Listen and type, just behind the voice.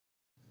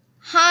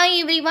Hi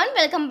everyone,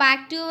 welcome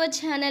back to our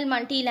channel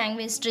multi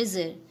language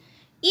treasure.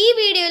 ఈ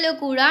వీడియోలో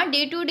కూడా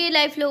day to day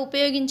లైఫ్లో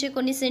ఉపయోగించే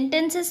కొన్ని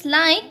సెంటెన్సెస్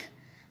లైక్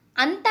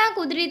అంతా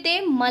కుదిరితే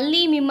మళ్ళీ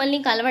మిమ్మల్ని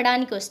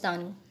కలవడానికి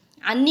వస్తాను,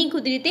 అన్నీ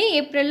కుదిరితే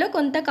ఏప్రిల్లో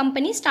కొంత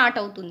కంపెనీ స్టార్ట్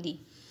అవుతుంది,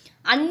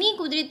 అన్నీ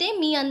కుదిరితే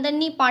మీ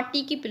అందరినీ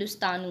పార్టీకి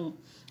పిలుస్తాను,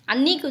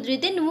 అన్నీ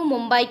కుదిరితే నువ్వు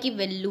ముంబైకి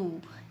వెళ్ళు.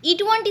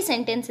 ఇటువంటి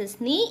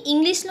సెంటెన్సెస్ని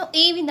ఇంగ్లీష్లో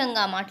ఏ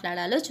విధంగా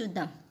మాట్లాడాలో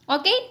చూద్దాం.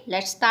 Okay,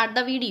 let's start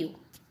the video.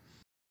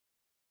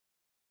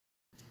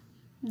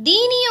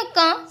 దీని యొక్క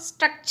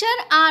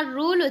స్ట్రక్చర్ ఆర్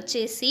రూల్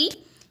వచ్చేసి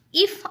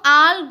if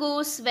all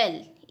goes well.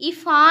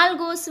 If all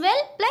goes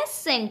well plus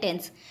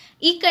sentence.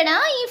 ఇక్కడ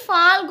ఇఫ్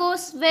ఆల్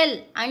గోస్ వెల్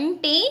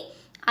అంటే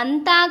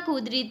అంతా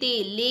కుదిరితే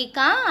లేక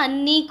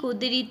అన్నీ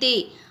కుదిరితే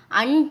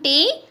అంటే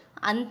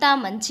అంతా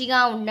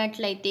మంచిగా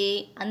ఉన్నట్లయితే,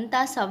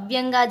 అంతా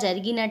సవ్యంగా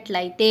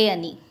జరిగినట్లయితే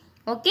అని.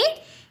 ఓకే,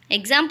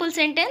 ఎగ్జాంపుల్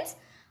సెంటెన్స్,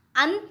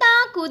 అంతా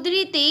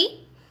కుదిరితే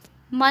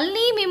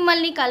మళ్ళీ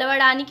మిమ్మల్ని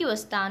కలవడానికి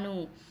వస్తాను,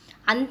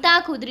 అంతా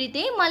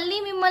కుదిరితే మళ్ళీ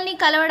మిమ్మల్ని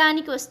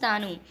కలవడానికి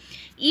వస్తాను.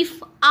 If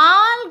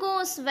all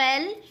goes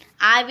well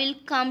I will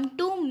come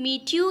to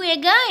meet you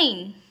again.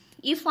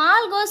 If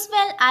all goes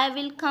well I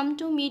will come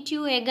to meet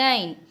you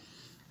again.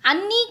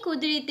 అన్నీ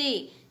కుదిరితే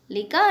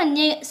లేక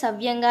అన్నీ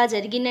సవ్యంగా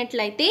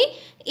జరిగినట్లయితే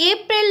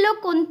ఏప్రిల్లో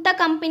కొంత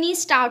కంపెనీ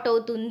స్టార్ట్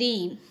అవుతుంది.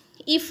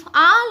 If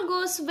all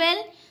goes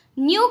well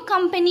new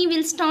company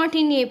will start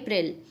in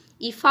April.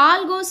 If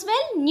all goes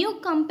well new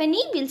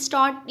company will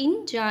start in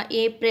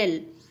April.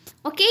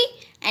 Okay,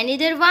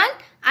 another one,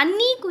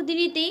 అన్నీ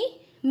కుదిరితే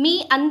మీ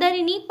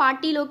అందరినీ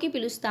పార్టీలోకి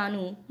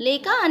పిలుస్తాను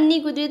లేక అన్నీ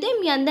కుదిరితే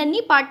మీ అందరినీ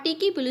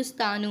పార్టీకి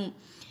పిలుస్తాను.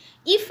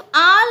 If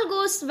all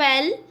goes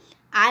well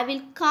I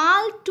will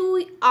call to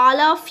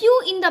all of you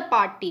in the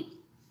party.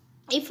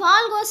 If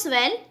all goes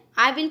well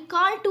I will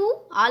call to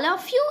all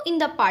of you in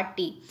the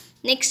party.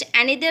 Next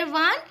another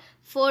one,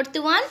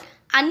 fourth one,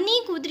 అన్నీ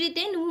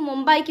కుదిరితే నువ్వు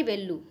ముంబైకి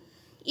వెళ్ళు.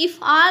 If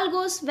all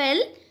goes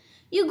well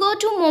you go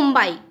to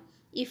Mumbai.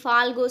 If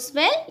all goes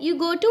well you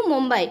go to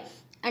Mumbai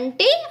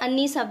అంటే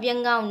అన్నీ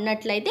సవ్యంగా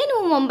ఉన్నట్లయితే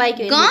నువ్వు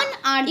ముంబైకి వెళ్ళు. Gone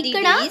are the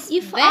ఇక్కడ days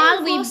if when all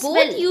we goes both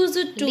well used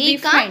to be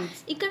లేక friends.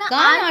 ఇక్కడ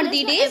Gone all are plus the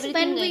లో days everything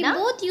when we అయినా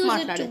both used to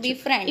మాట్లాడొచ్చు. be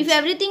friends. If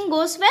everything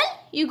goes well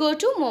you go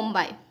to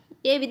Mumbai.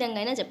 ఏ విధంగా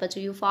అయినా చెప్పచ్చు.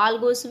 If all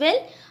goes well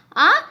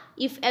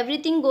if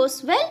everything goes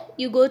well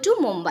you go to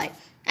Mumbai.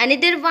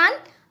 Another one,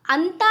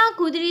 అంతా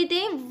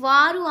కుదిరితే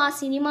వారు ఆ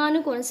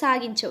సినిమాను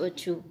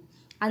కొనసాగించవచ్చు.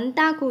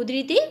 అంతా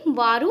కుదిరితే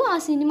వారు ఆ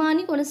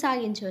సినిమాని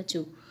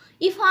కొనసాగించవచ్చు.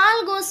 If all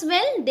goes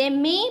well they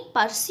may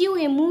pursue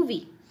a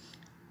movie.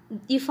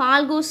 If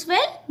all goes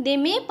well they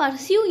may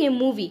pursue a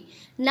movie.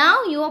 Now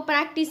your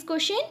practice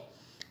question,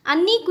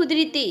 అన్నీ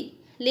కుదిరితే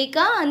లేక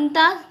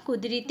అంతా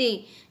కుదిరితే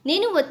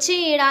నేను వచ్చే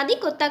ఏడాది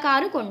కొత్త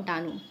కారు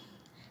కొంటాను.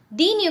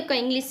 దీని యొక్క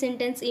ఇంగ్లీష్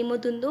సెంటెన్స్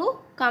ఏమవుతుందో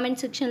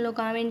కామెంట్ సెక్షన్లో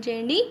కామెంట్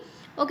చేయండి.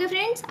 Okay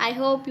friends, I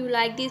hope you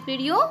like this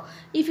video.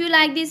 If you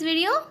like this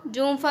video,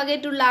 don't forget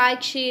to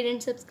like, share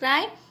and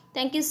subscribe.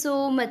 Thank you so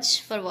much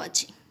for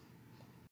watching.